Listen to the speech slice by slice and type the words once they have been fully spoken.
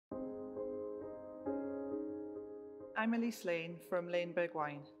I'm Elise Lane from Laneberg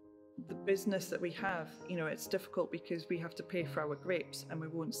Wine. The business that we have, it's difficult because we have to pay for our grapes and we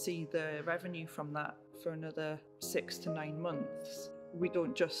won't see the revenue from that for another 6 to 9 months. We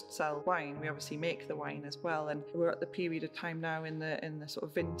don't just sell wine, we obviously make the wine as well, and we're at the period of time now in the sort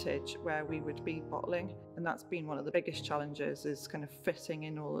of vintage where we would be bottling, and that's been one of the biggest challenges, is kind of fitting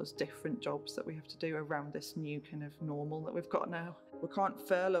in all those different jobs that we have to do around this new kind of normal that we've got now. We can't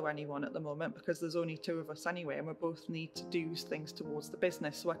furlough anyone at the moment because there's only 2 of us anyway, and we both need to do things towards the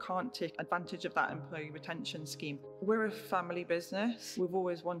business, so I can't take advantage of that employee retention scheme. We're a family business. We've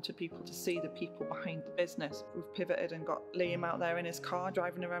always wanted people to see the people behind the business. We've pivoted and got Liam out there in his car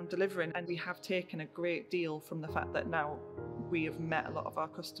driving around delivering, and we have taken a great deal from the fact that now we have met a lot of our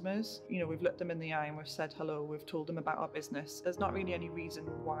customers. We've looked them in the eye and we've said hello, we've told them about our business. There's not really any reason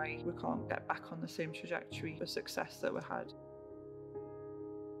why we can't get back on the same trajectory of success that we had.